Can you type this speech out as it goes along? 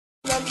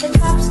What's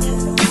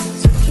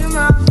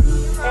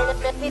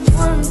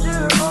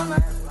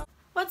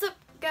up,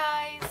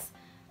 guys?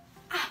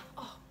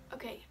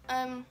 Okay.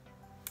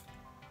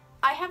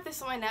 I have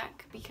this on my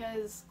neck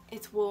because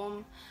it's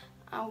warm,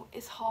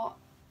 it's hot,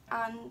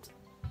 and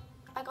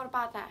I got a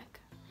bad neck.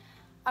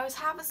 I was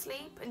half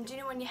asleep, and do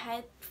you know when your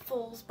head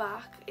falls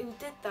back? It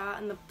did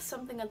that, and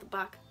something at the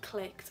back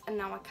clicked, and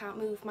now I can't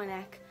move my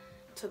neck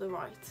to the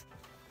right.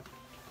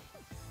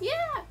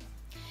 Yeah!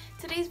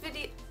 Today's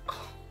video...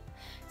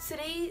 For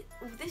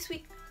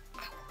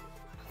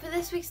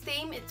this week's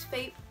theme, it's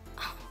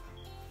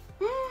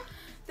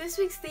This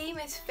week's theme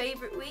is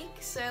favourite week,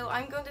 so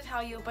I'm going to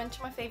tell you a bunch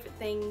of my favourite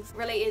things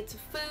related to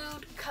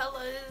food,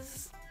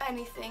 colours,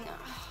 anything.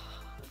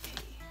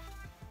 Okay.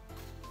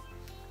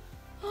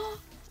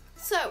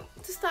 So,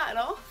 to start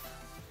off,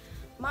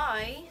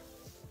 my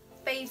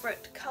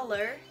favourite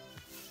colour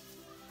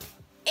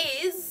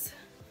is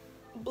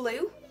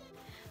blue,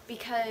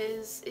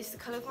 because it's the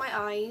colour of my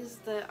eyes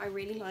that I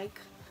really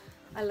like.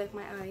 I like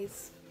my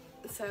eyes.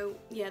 So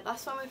yeah,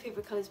 that's why my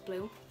favourite colour is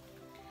blue.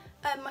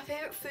 My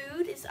favourite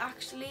food is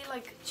actually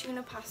like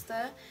tuna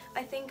pasta.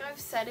 I think I've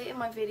said it in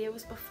my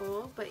videos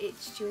before, but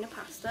it's tuna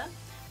pasta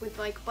with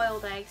like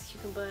boiled eggs,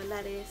 cucumber,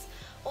 lettuce,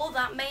 all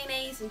that,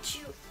 mayonnaise and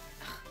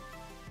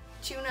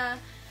tuna,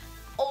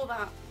 all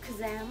that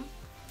kazam.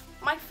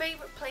 My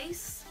favourite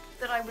place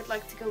that I would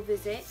like to go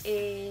visit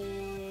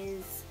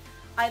is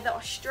either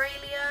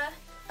Australia,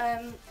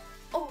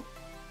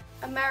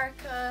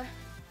 America,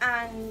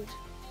 and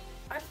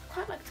I'd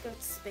quite like to go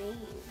to Spain.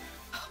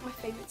 Oh, my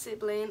favourite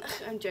sibling.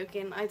 I'm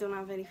joking, I don't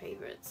have any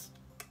favourites.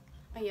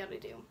 Yeah, I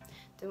do.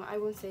 I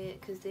won't say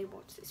it because they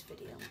watch this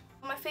video.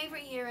 My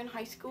favourite year in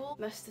high school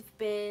must have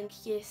been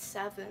year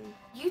 7.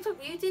 You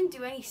didn't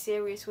do any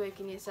serious work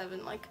in year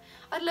 7. Like,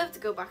 I'd love to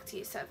go back to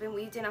year 7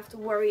 where you didn't have to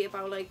worry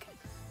about like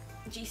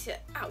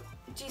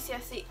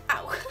GCSEs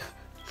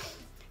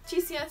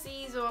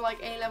or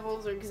like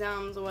A-levels or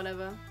exams or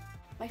whatever.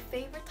 My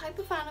favourite type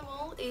of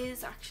animal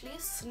is actually a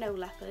snow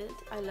leopard.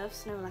 I love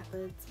snow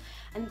leopards.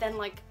 And then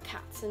like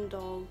cats and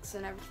dogs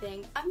and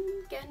everything. I'm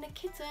getting a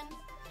kitten.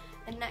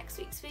 In next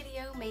week's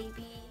video,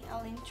 maybe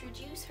I'll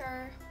introduce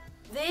her.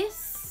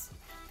 This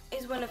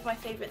is one of my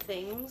favourite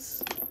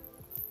things.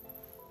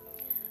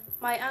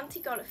 My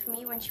auntie got it for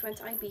me when she went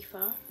to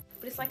Ibiza.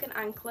 But it's like an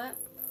anklet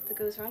that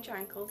goes around your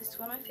ankle. This is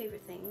one of my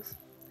favourite things.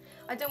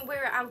 I don't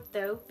wear it out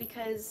though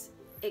because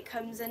it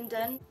comes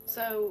undone.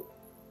 So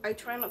I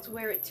try not to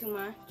wear it too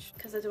much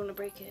because I don't want to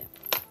break it.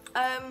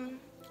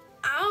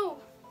 Ow!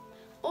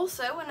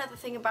 Also, another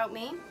thing about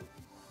me,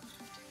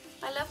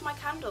 I love my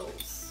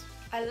candles.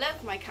 I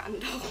love my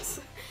candles.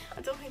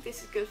 I don't think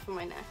this is good for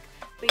my neck,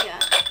 but yeah.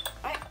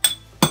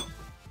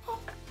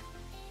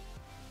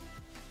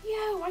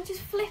 Yo, I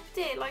just flipped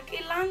it, like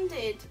it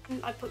landed.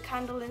 I put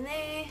candle in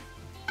there,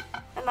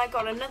 and I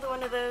got another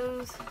one of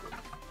those.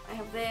 I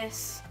have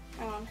this.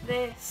 Hang on,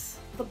 this.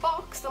 The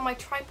box that my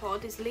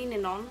tripod is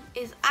leaning on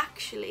is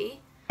actually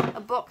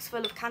a box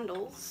full of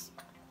candles.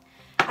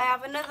 I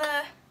have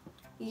another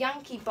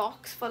Yankee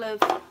box full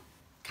of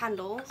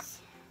candles.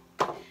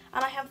 And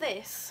I have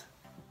this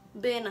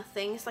burner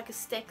thing. It's like a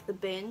stick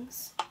that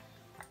burns.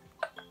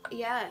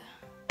 Yeah.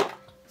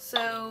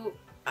 So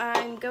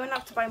I'm going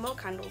out to buy more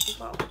candles as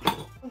well.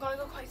 I'm gonna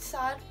go quite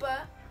sad,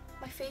 but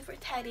my favourite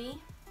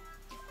teddy,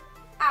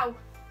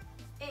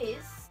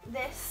 is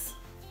this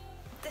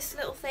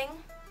little thing.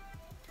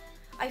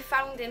 I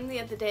found him the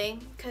other day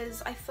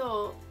because I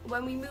thought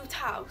when we moved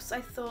house, I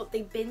thought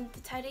they binned the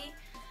teddy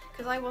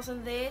because I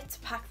wasn't there to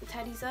pack the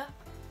teddies up.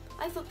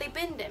 I thought they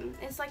binned him.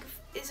 It's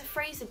a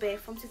Fraser bear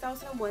from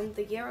 2001,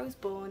 the year I was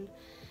born,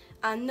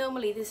 and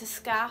normally there's a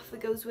scarf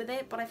that goes with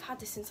it, but I've had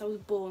this since I was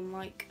born.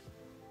 Like,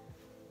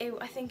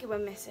 I think it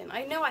went missing.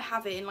 I know I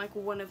have it in like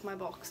one of my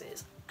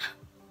boxes.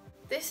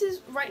 This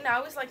is right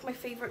now is like my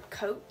favourite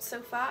coat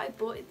so far. I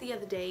bought it the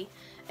other day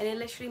and it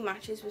literally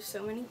matches with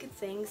so many good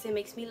things. It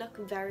makes me look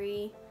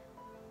very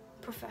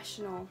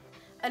professional.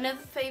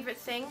 Another favourite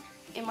thing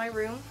in my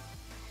room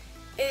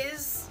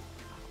is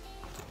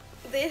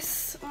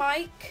this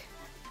mic.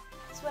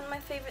 It's one of my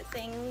favourite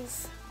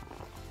things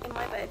in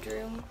my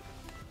bedroom.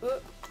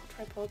 Oh,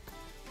 tripod,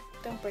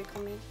 don't break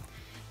on me.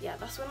 Yeah,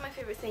 that's one of my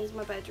favourite things in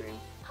my bedroom.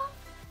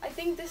 I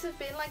think this has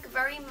been like a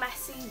very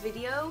messy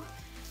video,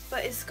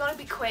 but it's gotta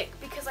be quick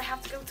because I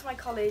have to go to my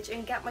college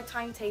and get my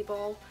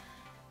timetable,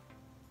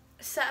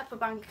 set up a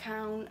bank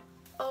account,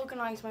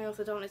 organise my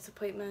orthodontist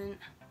appointment,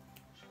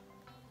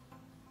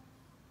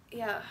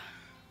 yeah,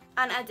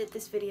 and edit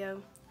this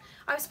video.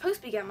 I was supposed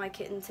to be getting my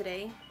kitten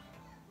today,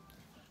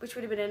 which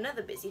would have been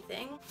another busy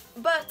thing,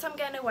 but I'm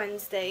getting a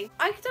Wednesday.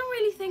 I don't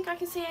really think I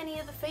can say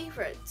any other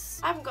favourites.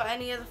 I haven't got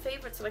any other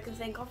favourites that I can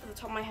think of off the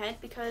top of my head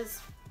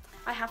because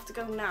I have to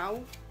go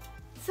now.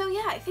 So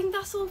yeah, I think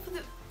that's all for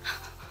the...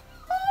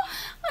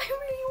 I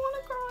really want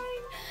to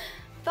cry.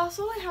 That's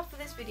all I have for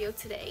this video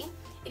today.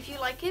 If you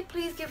like it,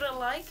 please give it a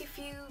like. If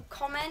you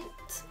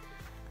comment,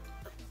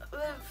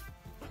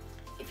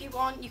 if you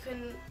want, you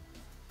can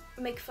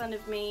make fun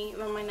of me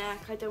around my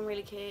neck. I don't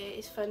really care.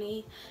 It's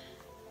funny.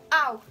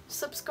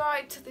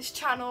 subscribe to this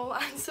channel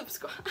and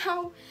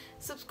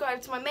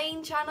subscribe to my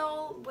main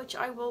channel, which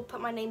I will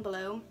put my name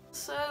below.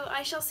 So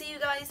I shall see you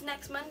guys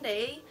next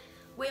Monday,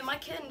 where my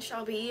kitten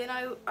shall be, and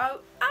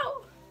I'll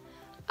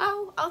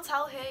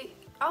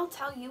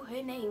tell you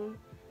her name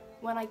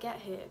when I get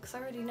here, because I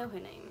already know her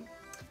name.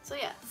 So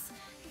yes,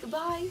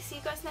 goodbye, see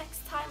you guys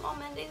next time on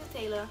Monday with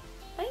Taylor.